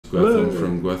Gwathon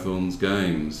from Gwathon's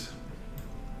Games.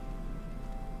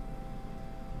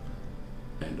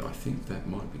 And I think that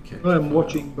might be captured. I'm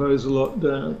watching Bosalot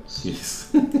dance.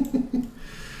 Yes.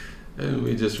 And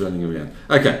we're just running around.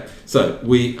 Okay, so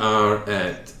we are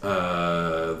at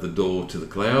the door to the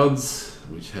clouds,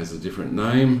 which has a different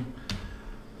name.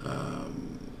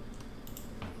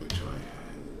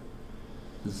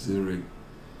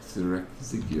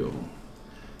 Zirakzigil.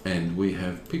 And we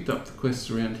have picked up the quests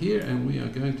around here, and we are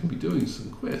going to be doing some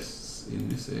quests in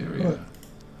this area.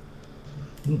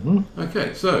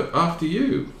 Okay, so after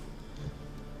you.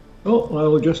 Oh, I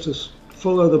will just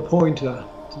follow the pointer.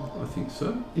 I think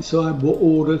so. Decide what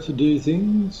order to do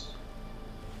things.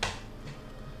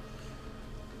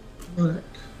 Right.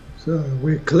 So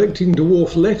we're collecting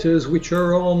dwarf letters, which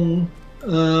are on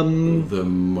the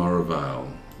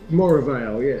Moravale.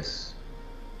 Moravale, yes.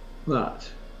 But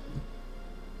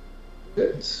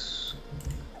it's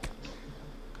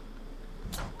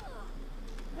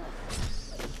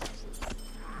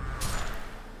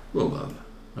well done.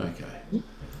 Okay.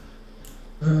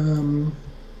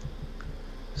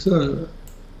 So.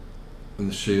 And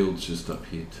the shield's just up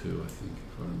here too, I think,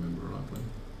 if I remember rightly.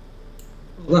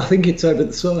 Well, I think it's over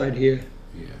the side here.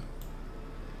 Yeah.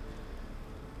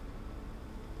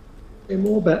 And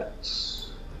more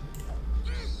bats.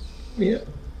 Yeah.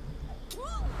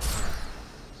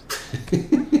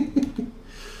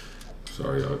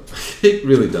 Sorry, it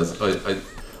really does.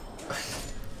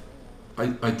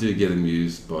 I do get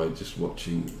amused by just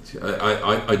watching.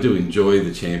 I do enjoy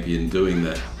the champion doing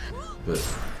that, but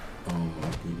oh my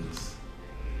goodness.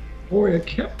 Moria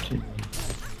captain.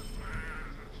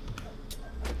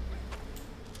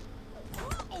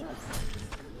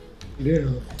 Yeah.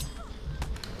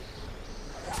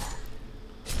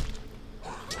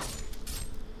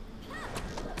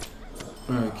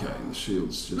 Okay, the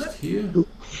shield's just here.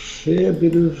 Fair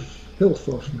bit of health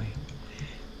off me.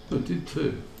 I did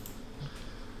too.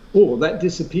 Oh, that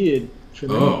disappeared for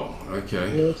me. Oh,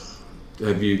 okay. Yes.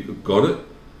 Have you got it?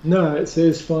 No, it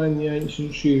says find the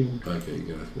ancient shield. Okay,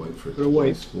 you're going to wait for it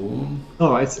to spawn.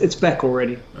 Oh, it's back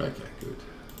already. Okay, good.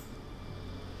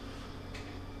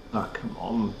 Oh, come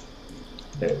on.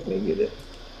 Let me get it.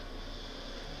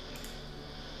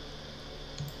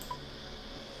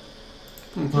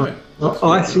 Okay.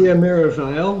 I see a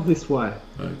Merivale this way.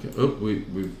 Okay. Oh,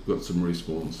 we've got some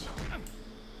respawns.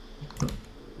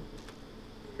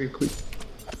 Very quick.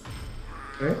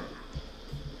 Okay.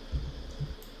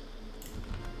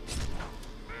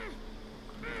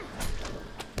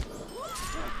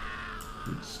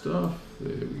 Good stuff.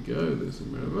 There we go. There's a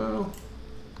Merivale.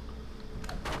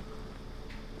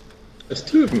 There's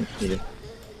two of them here.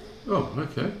 Oh,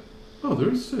 okay. Oh, there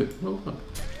is two. Well done.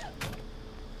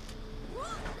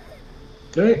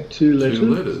 Okay, two letters. Two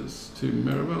letters. Two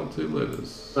Merivale, two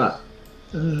letters. But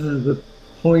the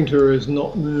pointer is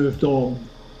not moved on.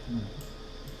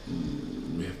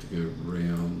 We have to go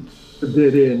round. The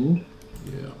dead end.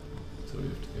 Yeah. So we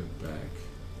have to go back.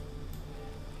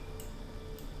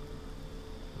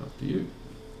 After you.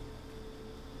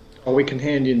 Oh, we can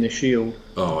hand in the shield.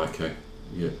 Oh, okay.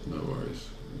 Yeah, no worries.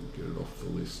 Get it off the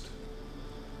list.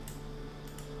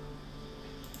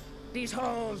 These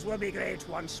halls will be great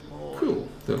once more. Cool.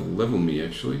 That'll level me,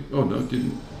 actually. Oh, no, it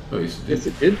didn't. Oh, yes, it did. Yes,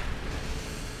 it did.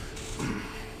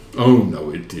 Oh, no,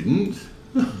 it didn't.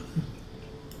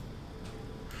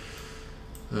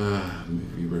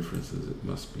 Movie references, it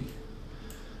must be.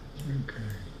 Okay.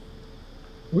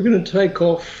 We're going to take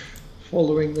off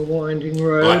following the winding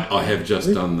road. I have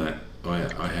just done that. I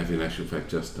have, in actual fact,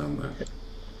 just done that.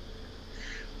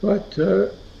 But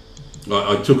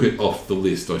I took it off the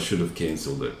list. I should have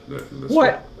cancelled it. That's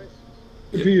what?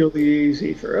 Yep. Really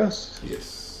easy for us.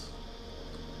 Yes.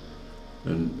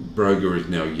 And Broger is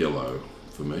now yellow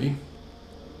for me.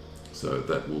 So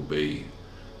that will be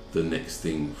the next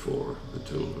thing for the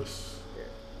two of us.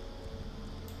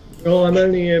 Well, I'm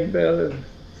only about a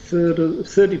third of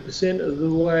 30% of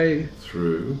the way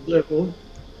through level.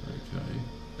 Okay.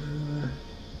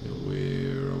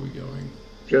 Where are we going?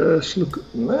 Just look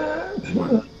at the map.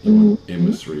 You want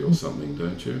emissary or something,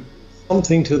 don't you?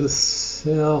 Something to the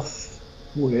southwest.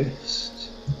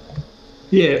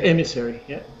 Yeah, emissary.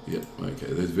 Yeah. Yep. Okay.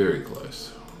 That's very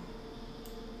close.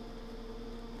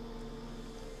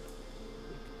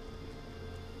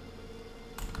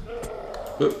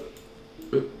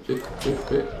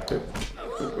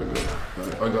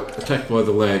 I got attacked by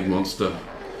the lag monster.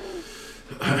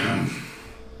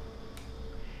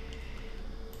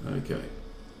 Okay,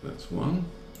 that's one.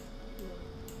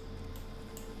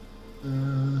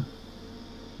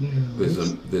 Yeah, there's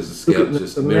a scout,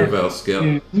 just Merivale scout.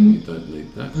 You don't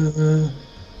need that.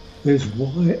 There's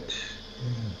white.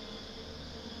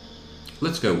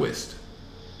 Let's go west.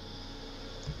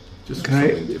 Just for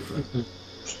Okay. something different.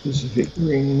 Specific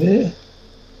ring there.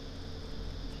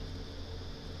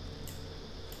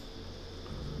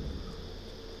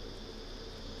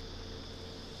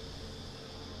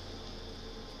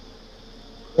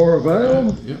 Or a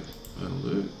veil. Yep, that'll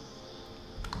do.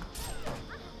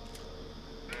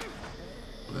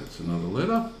 That's another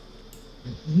letter.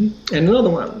 And another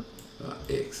one.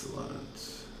 Excellent.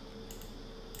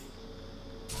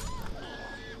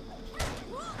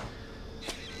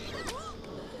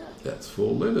 That's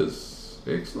 4 letters.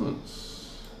 Excellent.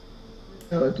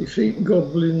 Defeat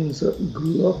goblins at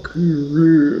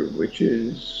Glokuru, which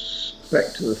is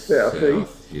back to the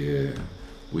southeast. Yeah.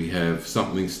 We have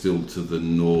something still to the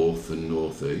north and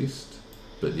northeast.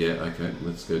 But yeah, okay,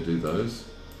 let's go do those.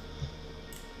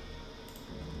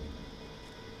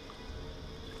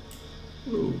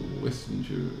 Oh, Western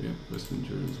Jura, yeah, Western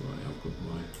Jura's way. I've got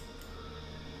my...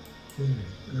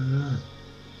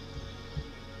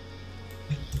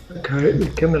 Okay,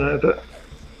 they're coming over.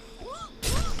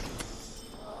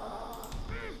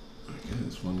 Okay,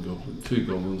 that's 1 goblin, 2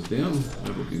 goblins down.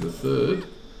 That'll be the 3rd.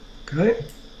 Okay.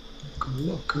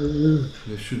 Glokuru.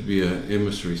 There should be an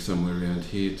emissary somewhere around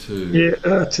here too.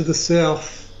 Yeah, to the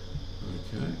south.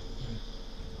 Okay.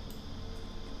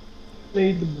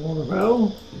 Need the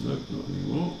Moravale. Nope, not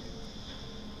anymore.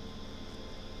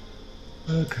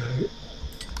 Okay.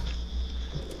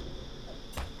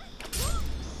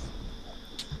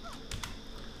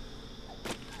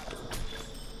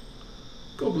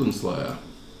 Goblin Slayer.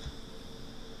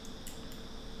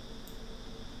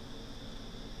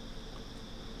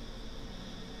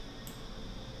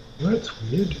 That's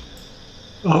weird.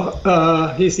 Oh,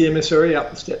 here's the emissary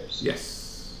up the steps.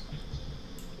 Yes.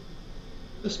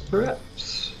 Just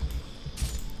perhaps.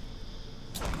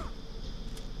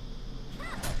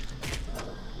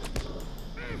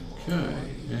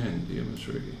 Okay, and the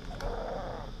emissary.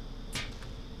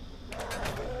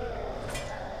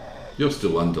 You're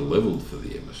still under-leveled for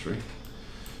the emissary.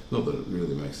 Not that it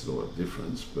really makes a lot of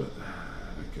difference, but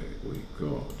okay, we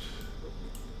got...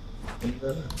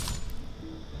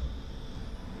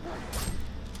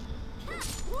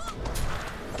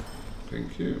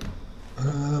 Thank you.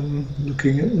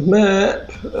 Looking at the map.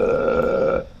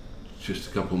 Just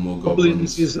a couple more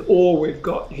Goblins goblins. is all we've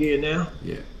got here now.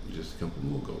 Yeah, just a couple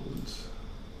more goblins.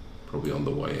 Probably on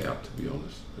the way out, to be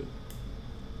honest. But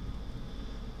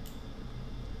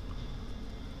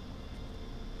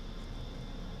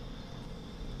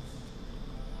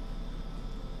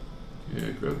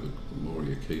yeah, grab the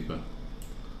Moria Keeper.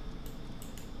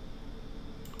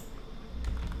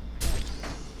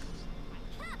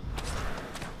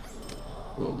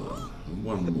 Well done. And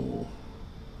one more.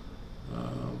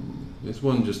 There's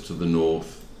one just to the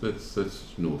north. That's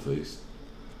northeast.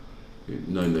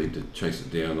 No need to chase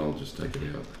it down. I'll just take it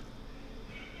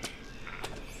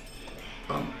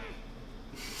out.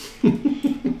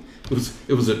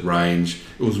 It was at range.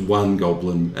 It was 1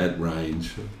 goblin at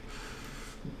range.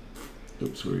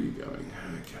 Oops, where are you going?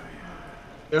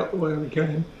 Okay. Out the way we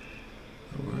came.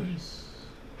 No worries.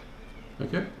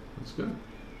 Okay, let's go.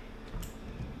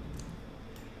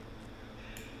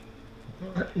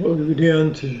 Right, well, we're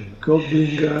down to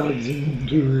Goblin Guards in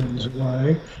Durin's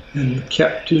Way, and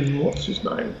Captain, what's his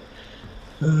name?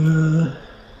 I'm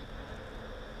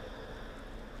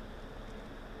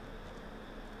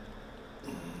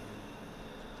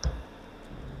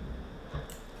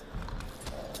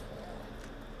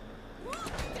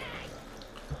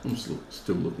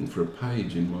still looking for a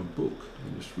page in my book.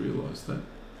 I just realised that.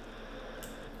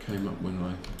 Came up when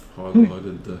I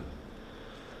highlighted the...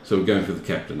 So we're going for the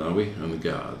captain, are we? And the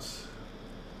guards.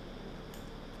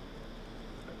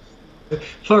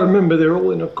 If I remember, they're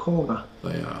all in a corner.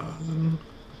 They are.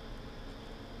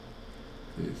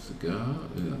 There's the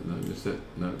guard. No, is that...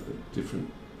 No,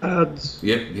 different... Guards.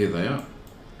 Yep, here they are.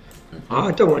 Okay.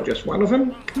 I don't want just one of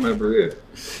them. Come over here.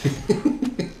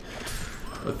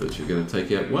 I thought you were going to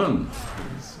take out one.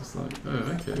 It's just like, oh,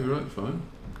 okay, right, fine.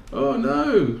 Oh,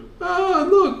 no! Oh,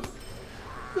 look!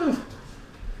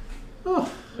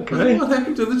 Oh, okay. What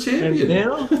happened to the champion? And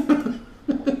now,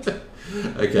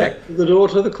 okay. back to the door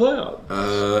to the cloud.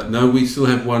 No, we still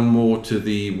have one more to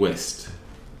the west.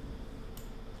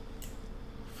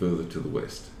 Further to the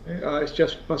west. It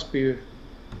just must be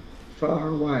far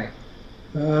away.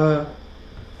 To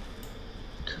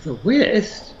the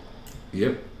west?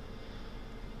 Yep.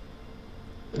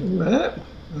 Map.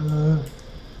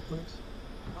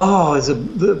 Oh, there's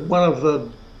one of the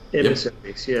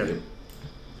emissaries, yeah. Yep.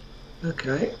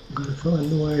 Okay, I'm going to find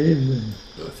the way in then.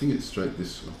 I think it's straight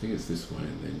this. I think it's this way,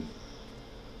 and then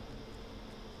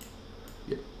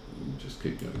just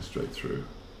keep going straight through.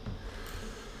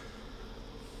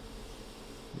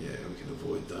 Yeah, we can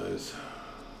avoid those.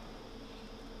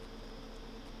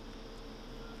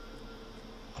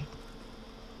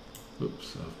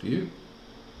 Oops, after you.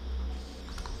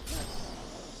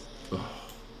 Oh,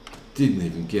 didn't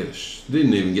even get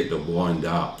to wind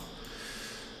up.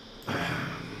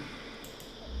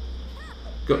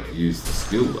 Got to use the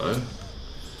skill though.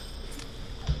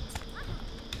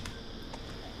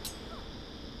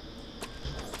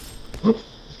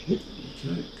 Okay,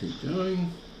 keep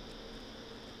going.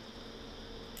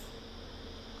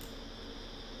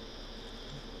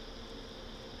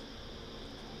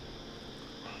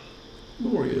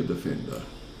 Moria defender.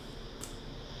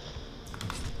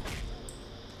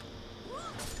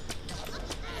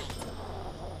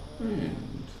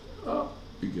 And up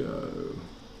we go.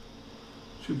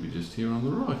 Should be just here on the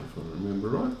right if I remember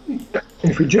rightly.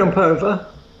 If we jump over,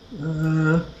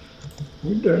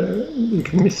 we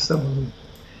can miss some of them.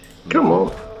 Come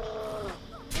on.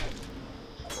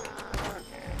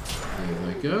 There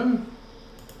they go.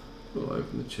 We'll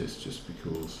open the chest just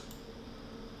because.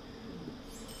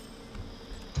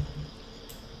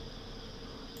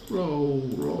 Roll,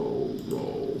 roll,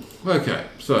 roll. Okay,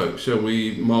 so shall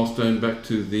we milestone back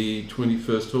to the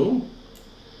 21st hall?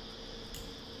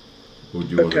 Or do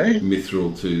you want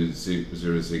Mithril to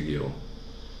Zirakzigil?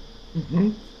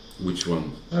 Which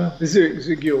one?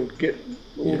 Zirakzigil, get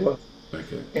all the...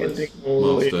 Okay,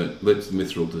 let's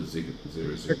Mithril to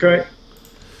Zirakzigil. Okay.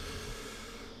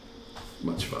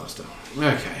 Much faster.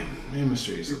 Okay,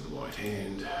 Emissaries of the White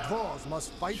Hand. Dwarves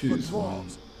must fight for Choose dwarves. one.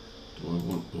 Do I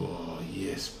want... Oh,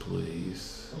 yes,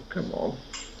 please. Oh, come on.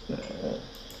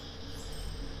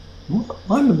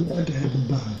 I'm allowed to have a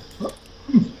bow.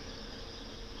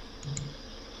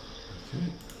 Okay.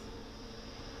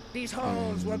 These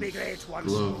halls will be great once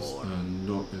Gloves more. are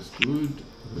not as good,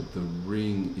 but the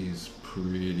ring is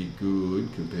pretty good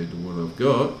compared to what I've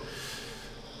got.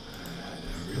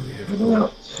 I really have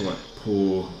quite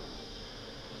poor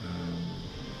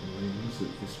rings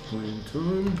at this point in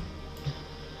time.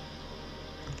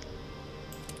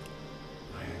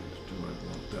 And do I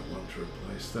want that one to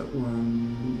replace that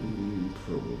one?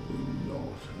 Probably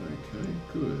not. Okay,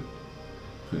 good.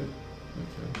 Okay.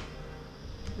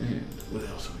 And what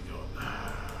else have we got?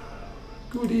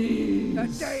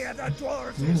 Goodies! The day of the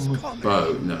dwarves is coming.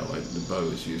 Bow. No, the bow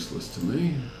is useless to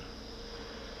me.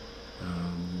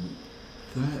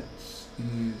 That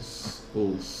is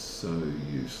also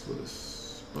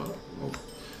useless, but I'll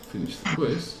finish the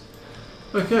quest.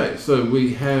 Okay, so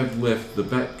we have left the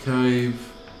Bat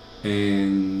Cave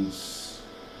and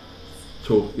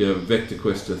talk Vector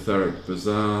Quest to Tharak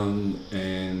Bazan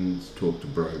and talk to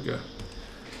Broga.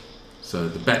 So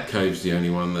the Bat Cave's the only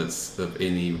one that's of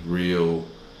any real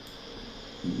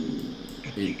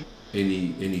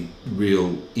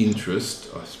real interest,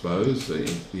 I suppose.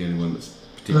 The only one that's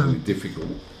particularly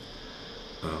difficult.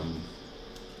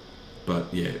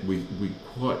 But yeah, we're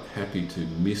quite happy to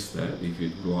miss that if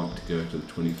you'd like to go to the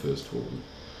 21st hall.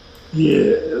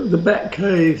 Yeah, the Bat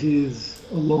Cave is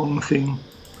a long thing.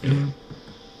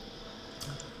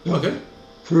 Okay.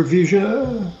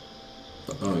 Provisioner.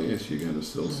 Oh yes, you're going to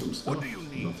sell some stuff. What do you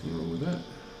need? Nothing wrong with that.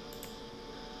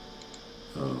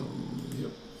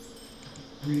 Yep.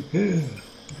 Repair.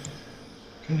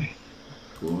 Okay.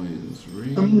 Goyan's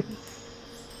ring. Okay.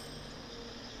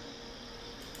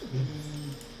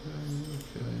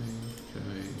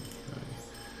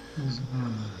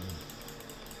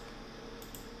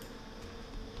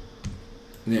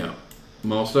 Now,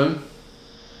 milestone.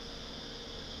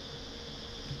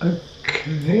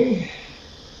 Okay.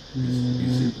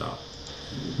 Is it up?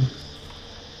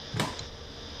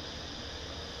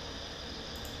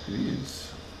 It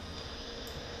is.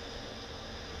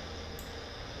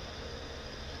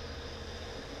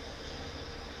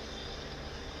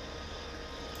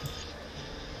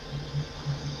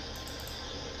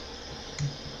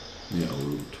 Now we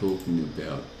were talking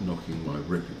about knocking my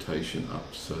reputation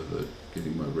up, so that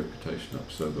getting my reputation up,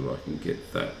 so that I can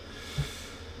get that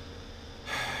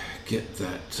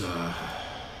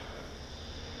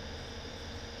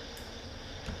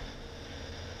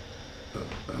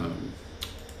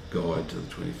guide to the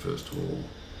 21st hall,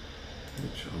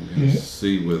 which I'm going to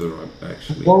see whether I'm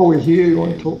actually. While we're here, you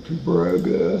want to talk to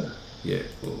Broga? Yeah,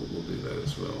 we'll do that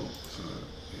as well. So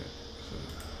yeah, so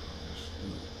I'll just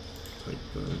take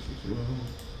those as well.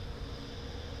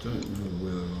 Don't know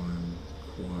whether I'm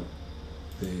quite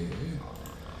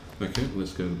there. Okay,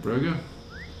 let's go to Broga.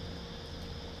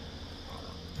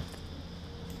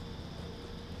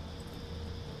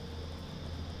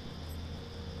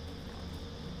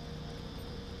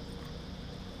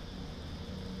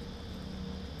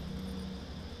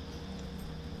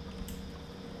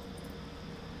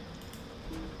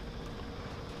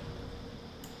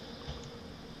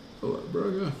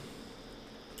 Broker.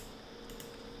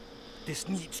 This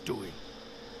needs doing.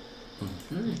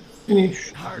 Okay.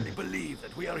 Finish. Hardly believe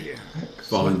that we are here.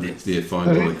 Find one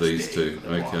of these two.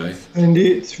 Okay. And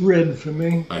it's red for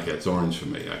me. Okay, it's orange for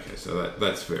me. Okay, so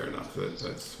that's fair enough.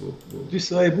 We'll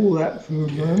Disable that for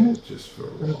a yeah, moment. just for a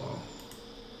while.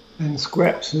 And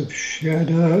scraps of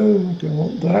shadow. Don't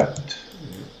want that.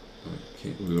 Yeah.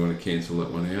 Okay. We want to cancel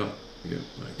that one out. Yep.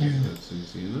 Okay, that's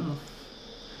easy enough.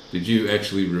 Did you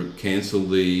actually cancel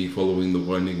the following the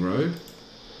winding road?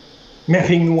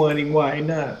 Mapping the winding way,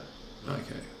 no.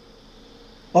 Okay.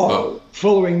 Oh,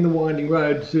 following the winding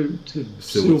road to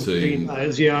Silvertine.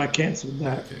 layers. Yeah, I cancelled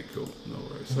that. Okay, cool. No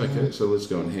worries. Okay, so let's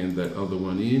go and hand that other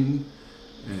one in,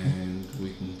 and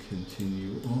we can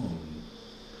continue on.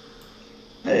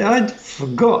 Hey, I'd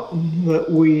forgotten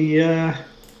that we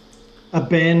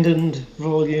abandoned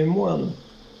Volume 1.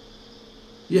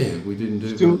 Yeah, we didn't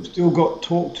do that. Still got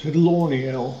talk to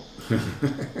Lorniel.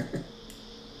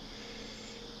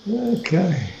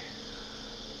 Okay.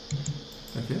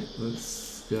 Okay,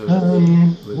 let's go.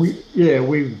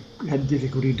 We had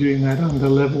difficulty doing that under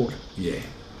leveled. Yeah.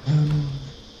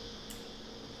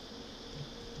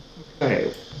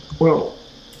 Okay. Well,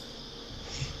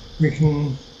 we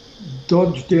can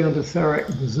dodge down to Tharak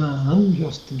Bazan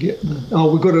just to get the. Oh,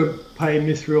 we've got to pay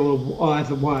Mithril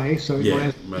either way, so we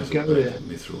Yeah, might as well go there.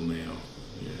 Mithril now.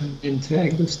 Yeah. And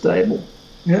tag the stable.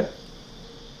 Yep.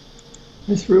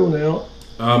 Mithril now.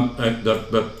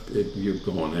 But you've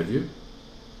gone, have you?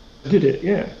 I did it,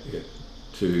 yeah. Yeah.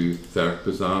 To Tharak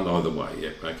Bazan, either way.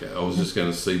 Yeah. Okay. I was just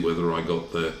going to see whether I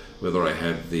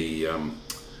have the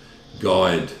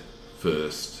guide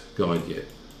first. Guide yet?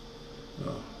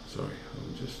 Oh, sorry.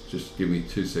 Just give me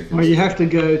 2 seconds. Well, you have to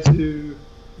go to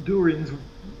Durin's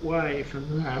Way for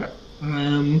that.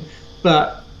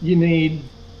 But you need,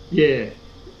 to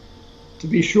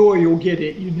be sure you'll get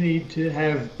it, you need to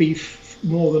have beef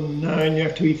more than known. You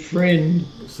have to be friend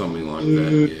something like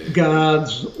that, yeah.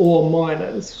 Guards or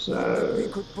miners. So We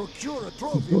could procure a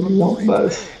trophy. we want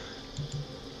both.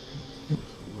 A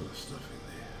lot of stuff in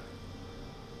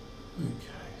there.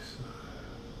 Okay, so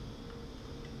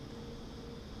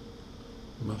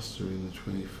muster in the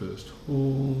 21st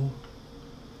hall.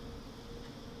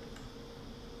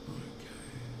 Okay,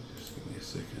 just give me a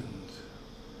second.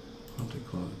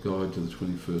 Guide to the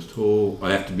 21st hall.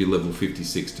 I have to be level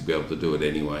 56 to be able to do it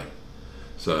anyway.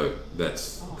 So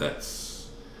that's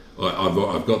I've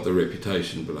got the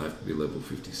reputation, but I have to be level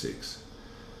 56.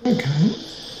 Okay.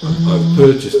 I've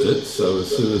purchased it, so as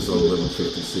soon as I'm level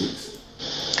 56.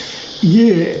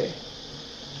 Yeah.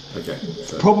 Okay.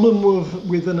 So. Problem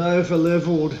with an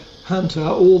over-leveled hunter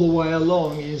all the way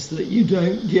along is that you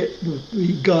don't get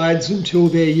the guides until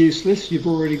they're useless. You've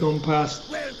already gone past.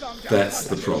 That's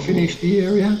the problem. Finish the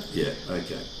area. Yeah.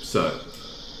 Okay. So.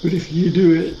 But if you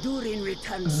do it. Durin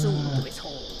returns soon to its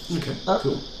hole. Okay.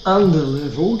 Cool.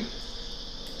 Under-leveled.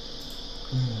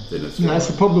 Then it's No, it's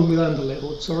the problem with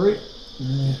under-leveled. Sorry.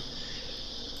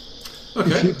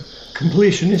 Okay. If you're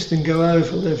completionist and go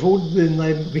over-leveled, then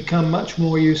they become much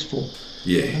more useful.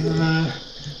 Yeah.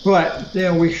 Right,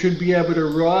 now we should be able to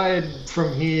ride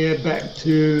from here back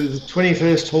to the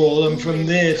 21st hall and from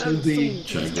there to the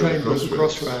Chamber of the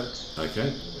Crossroads.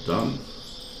 Okay, done.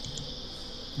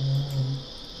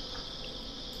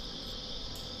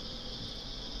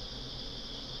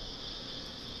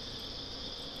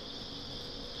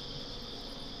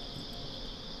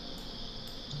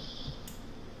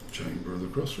 Chamber of the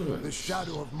Crossroads. The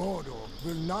shadow of Mordor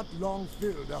will not long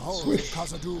fill the halls of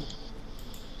Khazad-dûm.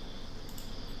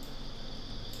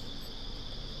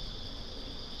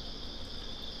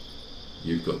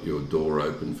 You've got your door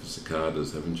open for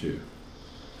cicadas, haven't you?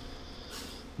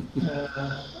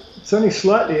 It's only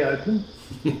slightly open.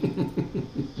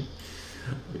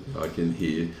 I can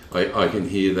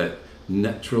hear that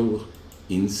natural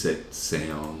insect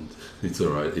sound. It's all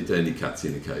right. It only cuts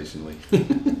in occasionally.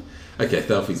 Okay,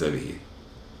 Thalfi's over here.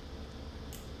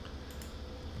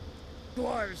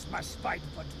 Dwarves must fight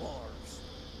for dwarves.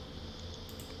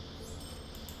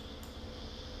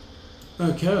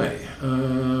 Okay.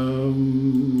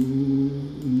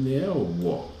 Now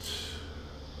what?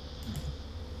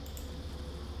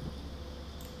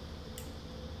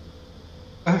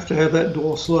 I have to have that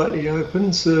door slightly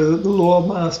open so that the Lore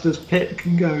Master's pet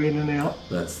can go in and out.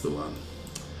 That's the one.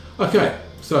 Okay,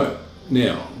 so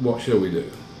now what shall we do?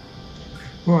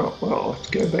 Right, well, let's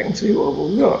go back and see what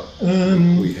we've got.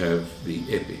 We have the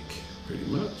epic, pretty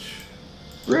much.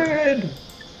 Red!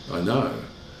 I know.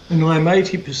 And I'm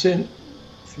 80%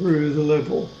 through the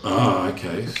level. Ah,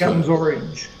 okay. It becomes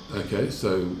orange. Okay,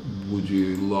 so would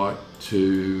you like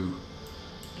to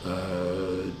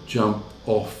jump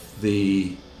off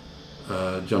the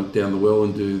jump down the well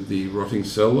and do the rotting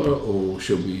cellar, or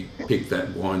should we pick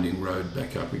that winding road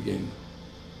back up again?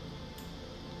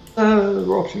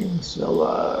 Rotting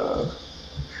cellar.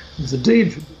 There's a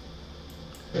deed.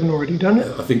 Haven't already done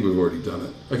it. I think we've already done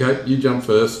it. Okay, you jump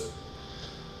first.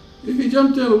 If you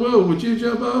jump down the well, would you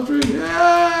jump after him?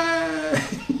 Yeah!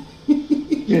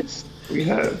 Yes, we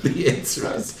have. The answer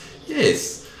is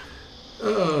yes.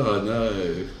 Oh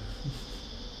no.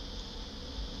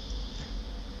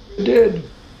 You're dead.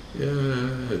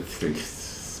 Yeah,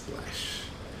 splash.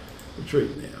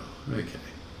 Retreat now. Okay.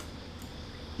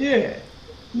 Yeah,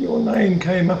 your name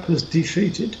came up as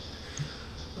defeated.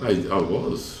 I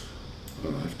was.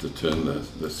 I'll have to turn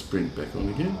the sprint back on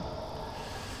again.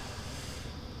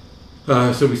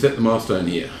 So we set the milestone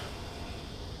here.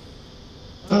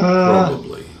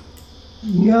 Probably.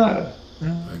 No.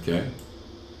 Okay.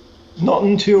 Not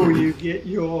until you get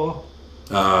your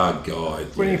guide.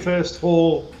 21st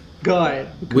hall guide,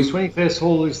 because 21st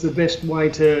hall is the best way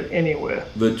to anywhere.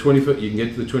 The 21st, you can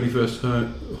get to the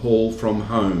 21st hall from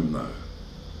home though.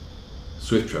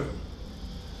 Swift travel.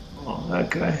 Oh,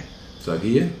 okay. So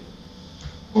here.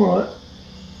 All right.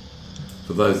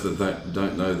 For those that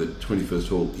don't know, the 21st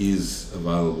hall is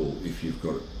available if you've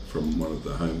got it from one of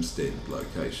the homestead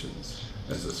locations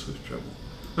as a swift travel.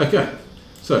 Okay,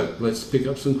 so let's pick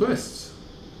up some quests.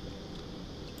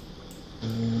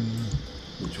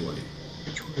 Which way?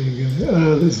 Which way you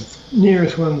go? The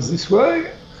nearest one's this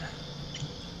way.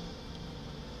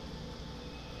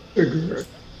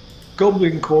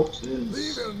 Goblin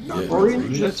corpses.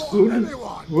 Orange, that's good.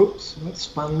 Whoops, that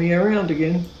spun me around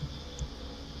again.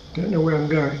 Don't know where I'm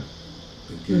going.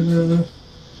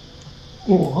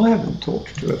 I haven't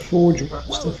talked to a forge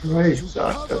master for ages.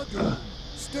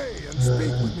 Stay and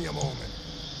speak with me a moment.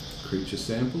 Creature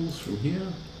samples from here.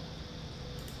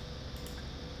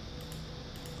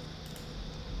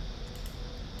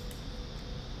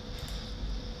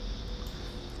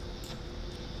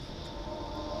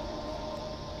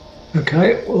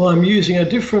 Okay, well I'm using a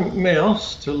different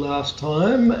mouse to last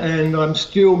time, and I'm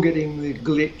still getting the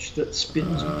glitch that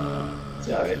spins me.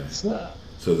 So it's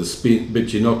so the spin,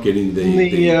 but you're not getting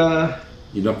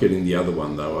you're not getting the other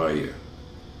one though, are you?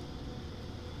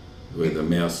 Where the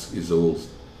mouse is all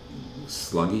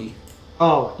sluggy.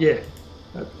 Oh yeah,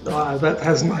 that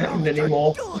hasn't happened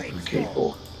anymore.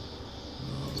 Keyboard.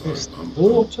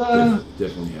 Water.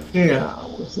 Definitely have to. Yeah,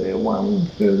 was there one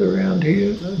further around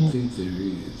here? I don't think there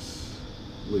is.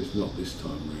 At least not this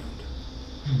time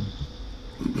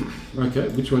round. Okay,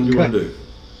 which one do you want to do?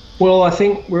 Well, I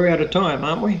think we're out of time,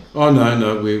 aren't we? Oh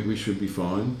no, we should be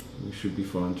fine. We should be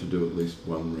fine to do at least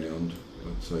one round.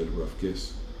 I'd say at a rough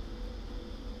guess.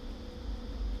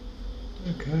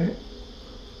 Okay.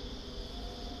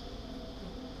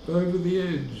 Over the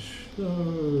edge.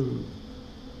 No.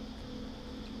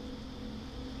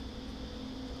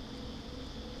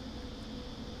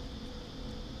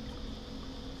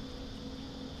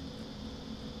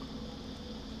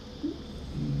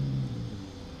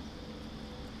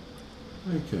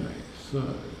 Okay, so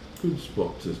good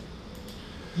spot to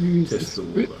test the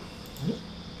water. Okay.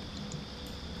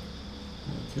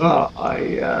 Oh,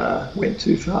 I went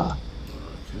too far.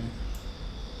 Okay.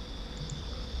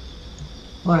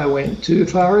 I went too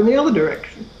far in the other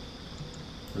direction.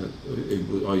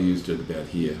 I used it about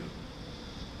here.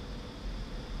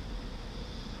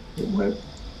 It went.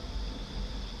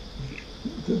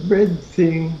 The red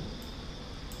thing,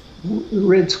 the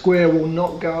red square will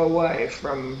not go away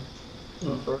from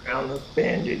around the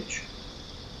bandage.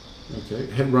 Okay,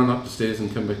 run up the stairs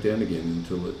and come back down again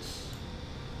until it's...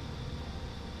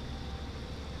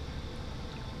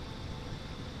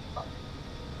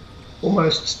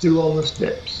 Almost still on the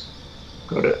steps.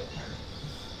 Got it.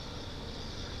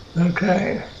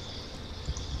 Okay.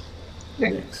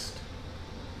 Next.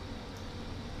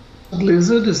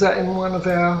 Lizard, is that in one of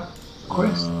our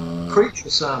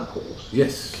creature samples?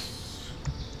 Yes.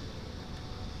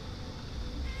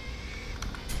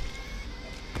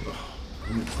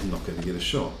 I'm not going to get a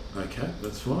shot. Okay,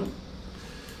 that's fine.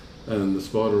 And the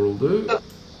spider will do.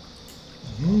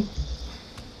 Mm-hmm.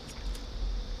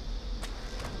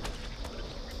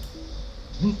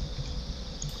 Mm-hmm.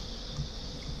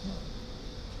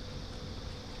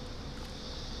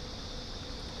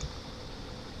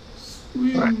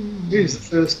 Right, here's the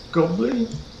first goblin.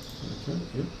 Okay,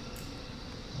 yep.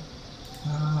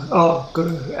 Got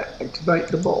to activate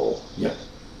the ball. Yep.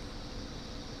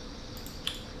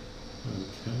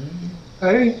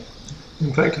 Okay.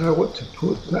 In fact, I want to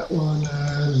put that one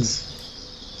as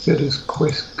set as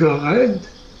quest guide.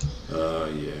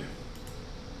 Yeah.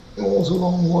 It was a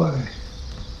long way.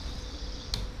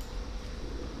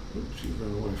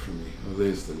 from me? Oh,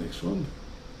 there's the next one.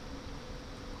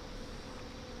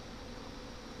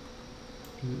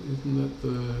 Isn't that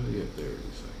the... yeah, there it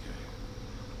is, okay.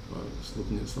 I was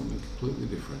looking at something completely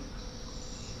different.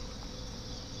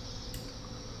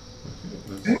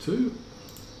 Okay, that's 2.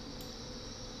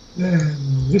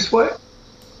 Then this way. Okay,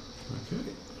 I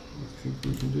think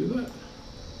we can do that.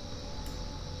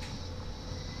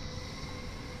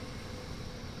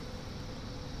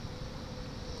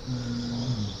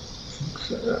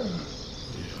 So, Yeah, I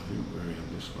think we're around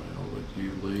this way. I'll let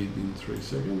you lead in 3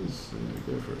 seconds.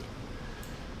 Go for it.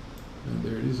 And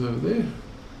there it is over there.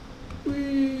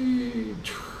 Whee!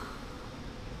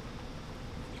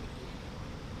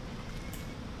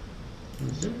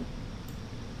 Okay.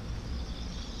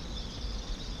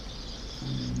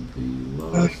 And the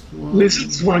last one.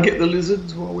 lizards. Want to get the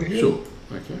lizards while we're here? Sure.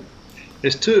 Okay.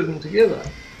 There's 2 of them together.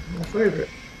 My favourite.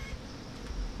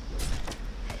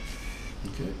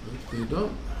 Okay, they're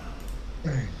done.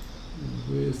 Okay. And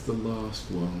where's the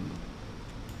last one?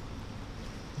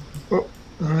 Oh,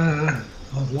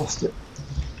 I've lost it.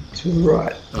 To the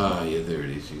right. Ah, yeah, there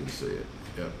it is. You can see it.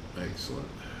 Yep, excellent.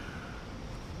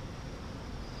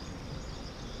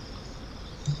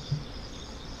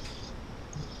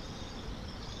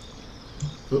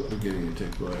 Oh, we're getting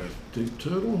attacked by a deep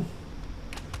turtle.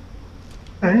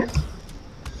 Okay.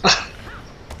 It's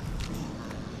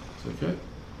okay.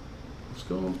 It's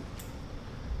gone.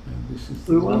 And this is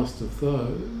the Blue one. last of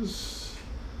those.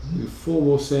 We have 4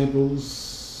 more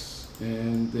samples,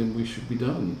 and then we should be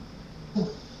done.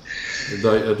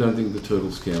 I don't think the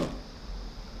turtles count.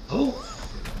 Oh.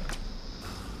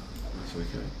 That's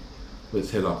okay.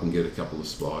 Let's head up and get a couple of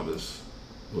spiders.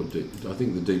 Or I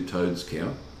think the deep toads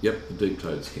count. Yep, the deep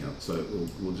toads count. So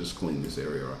we'll just clean this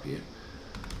area up here.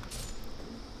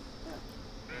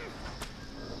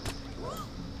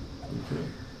 Okay.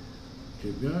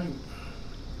 Keep going.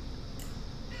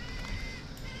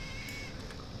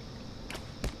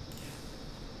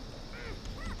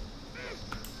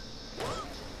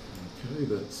 Okay,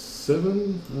 that's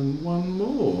 7 and 1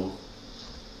 more.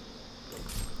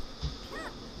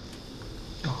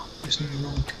 Oh, there's no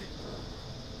wrong.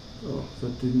 Oh,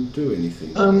 that didn't do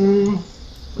anything.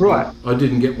 Right. I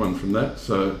didn't get one from that,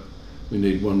 so we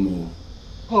need 1 more.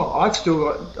 Oh, I've still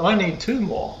got. I need 2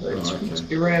 more. It okay. must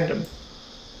be random.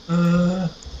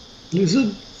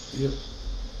 Lizard. Yep.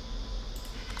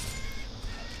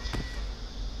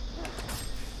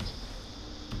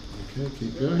 Okay,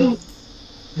 keep going.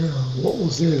 What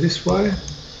was there this way?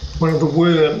 One of the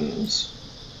worms.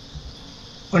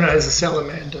 Oh no, there's a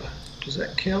salamander. Does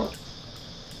that count?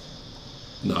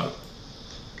 No.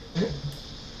 The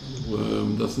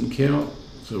worm doesn't count,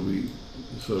 so we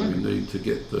need to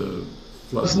get the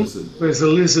flood lizard. There's a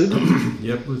lizard.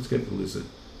 Yep, let's get the lizard.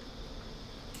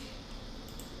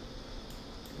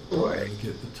 Right. And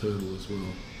get the turtle as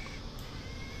well.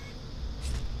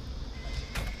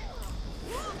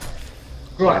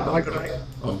 Right, I got 8.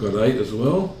 I've got 8 as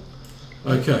well.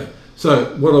 Okay,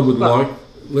 so what I would like,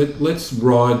 let's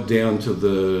ride down to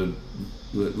the,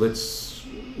 let's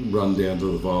run down to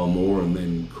the Vile Moor and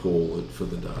then call it for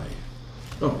the day.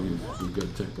 Oh, you've got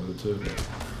attacked by the turtle.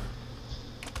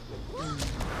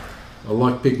 I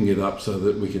like picking it up so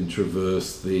that we can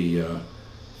traverse the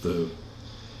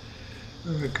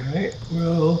Okay,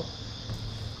 well,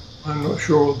 I'm not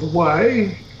sure of the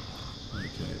way.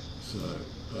 Okay, so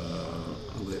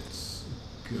let's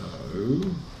go.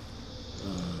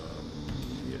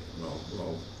 Yeah,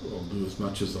 well, I'll do as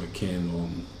much as I can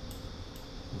on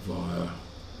via.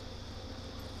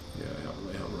 Yeah,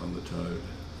 outrun the toad,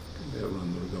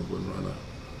 outrun the goblin runner,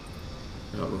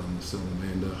 outrun the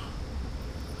salamander,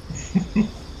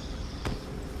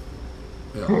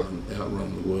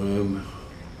 outrun the worm.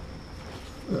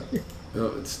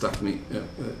 Oh, it stuck me.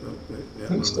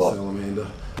 Outrun the salamander.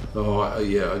 Oh,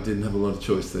 yeah, I didn't have a lot of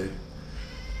choice there.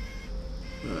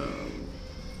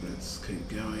 Let's keep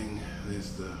going.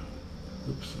 There's the.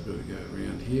 Oops, I've got to go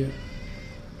around here.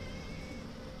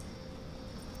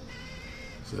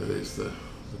 So there's the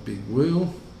big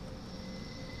wheel.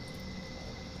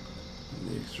 And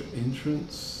the extra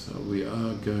entrance. So we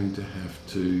are going to have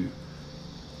to.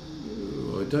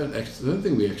 I don't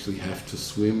think we actually have to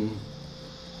swim.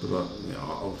 But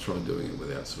I'll try doing it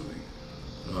without swimming.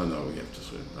 Oh no, we have to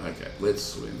swim. Okay, let's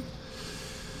swim.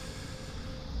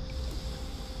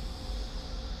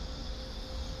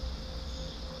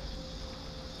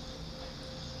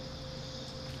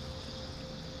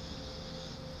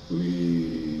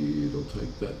 It'll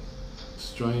take that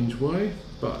strange way,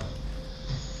 but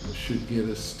it should get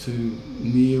us to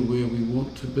near where we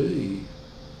want to be.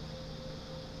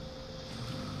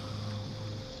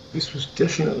 This was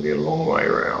definitely a long way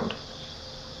around.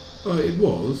 Oh, it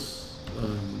was,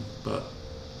 but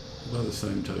by the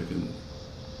same token,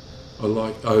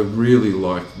 I really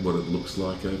like what it looks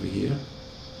like over here.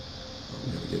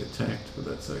 I'm going to get attacked, but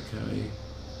that's okay.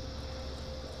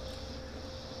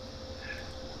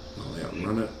 I'll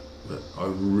outrun it, but I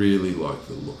really like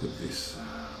the look of this.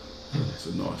 It's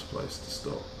a nice place to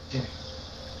stop.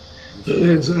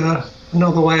 There's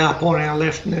another way up on our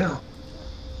left now.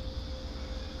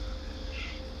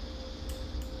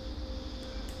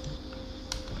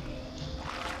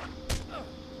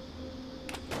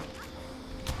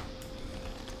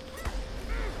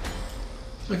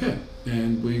 Okay,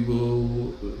 and we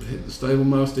will hit the stable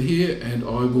master here, and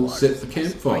I will set the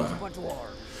campfire,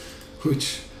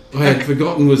 which I had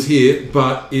forgotten was here,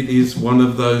 but it is one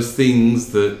of those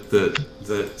things that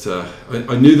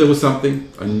I knew there was something.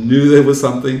 I knew there was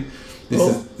something.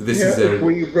 This is if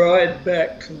we ride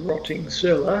back to the rotting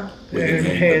cellar and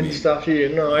hand stuff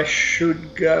in, I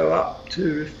should go up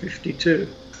to 52.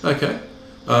 Okay.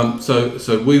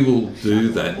 So we will do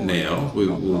that now.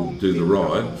 We'll do the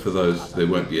ride. For those, there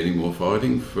won't be any more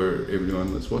fighting for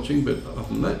everyone that's watching, but other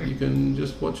than that, you can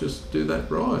just watch us do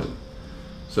that ride.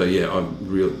 So yeah,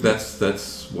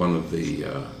 that's one of the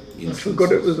instances. I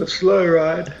forgot it was a slow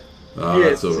ride. Oh, yeah,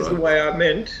 that's all right. This is the way I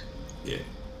meant. Yeah.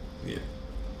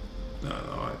 No,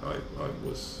 I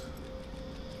was.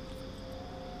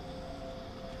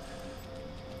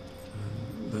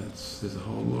 There's a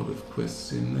whole lot of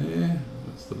quests in there.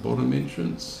 That's the bottom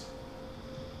entrance.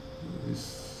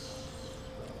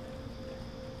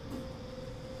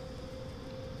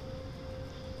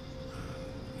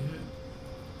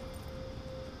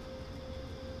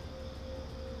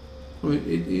 I mean,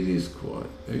 it is quite,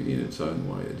 in its own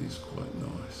way, it is quite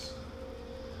nice.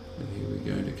 And here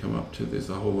we're going to come up to, there's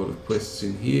a whole lot of quests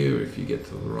in here if you get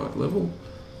to the right level,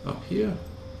 up here.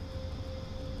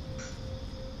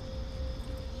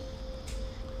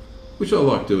 Which I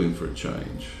like doing for a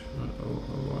change. I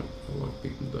like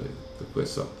picking the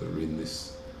quests up that are in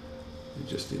this,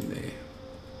 just in there.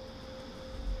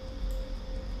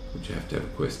 But you have to have a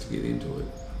quest to get into it.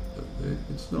 But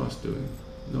it's nice doing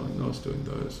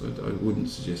those. I wouldn't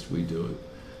suggest we do it,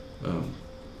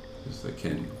 because they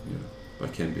can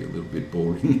be a little bit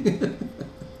boring.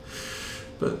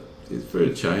 But it's for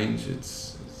a change. It's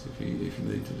if you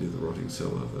need to do the rotting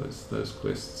cellar, those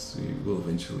quests, you will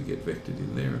eventually get vectored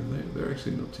in there, and they're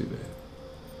actually not too bad.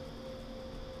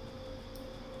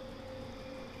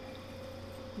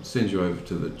 It sends you over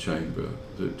to the chamber,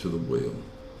 to the wheel.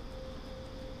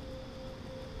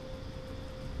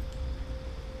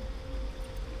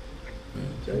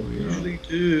 Don't usually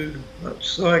do much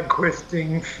side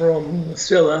questing from the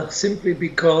cellar, simply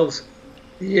because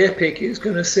the epic is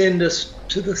going to send us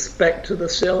back to the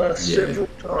cellar several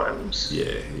times. Yeah,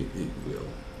 it will.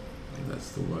 And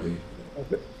that's the way.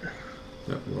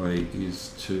 That way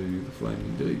is to the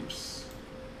Flaming Deeps,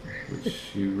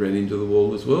 which you ran into the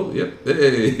wall as well. Yep.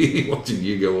 Hey, watching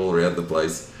you go all around the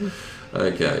place.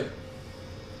 Okay.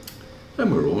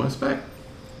 And we're almost back.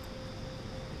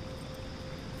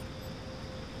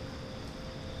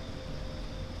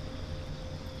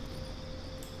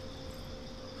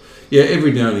 Yeah,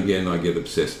 every now and again I get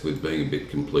obsessed with being a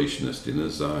bit completionist in a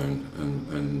zone,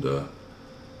 and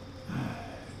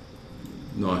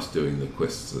nice doing the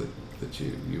quests that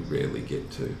you rarely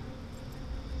get to.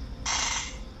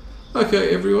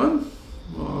 Okay, everyone,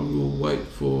 I will wait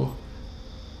for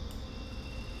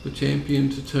the champion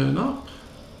to turn up.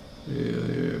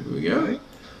 There we go.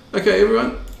 Okay,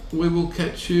 everyone, we will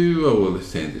catch you. Oh, well,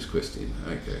 let's hand this quest in.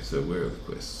 Okay, so where are the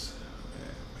quests?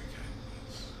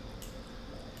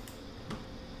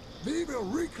 We will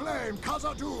reclaim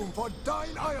Khazad-dûm for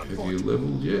Dine Iron Have Point. you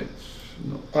leveled yet?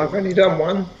 Not. I've only done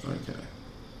one. Okay.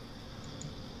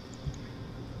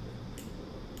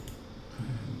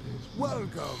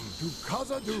 Welcome to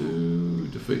Khazad-dûm.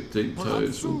 To defeat deep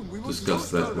toads. We'll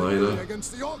discuss that later.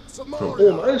 Against the Orcs of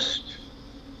Moria. Almost.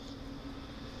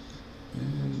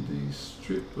 And the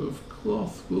strip of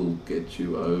cloth will get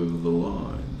you over the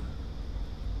line.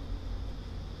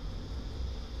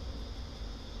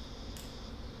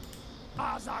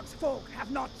 Azog's folk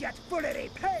have not yet fully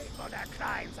repaid for their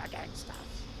crimes against us.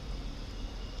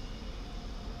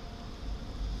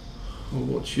 I'll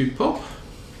watch you pop.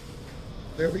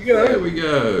 There we go. There we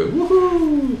go.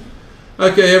 Woohoo!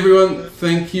 Okay, everyone,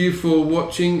 thank you for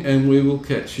watching, and we will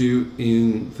catch you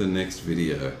in the next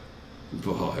video.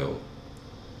 Bye.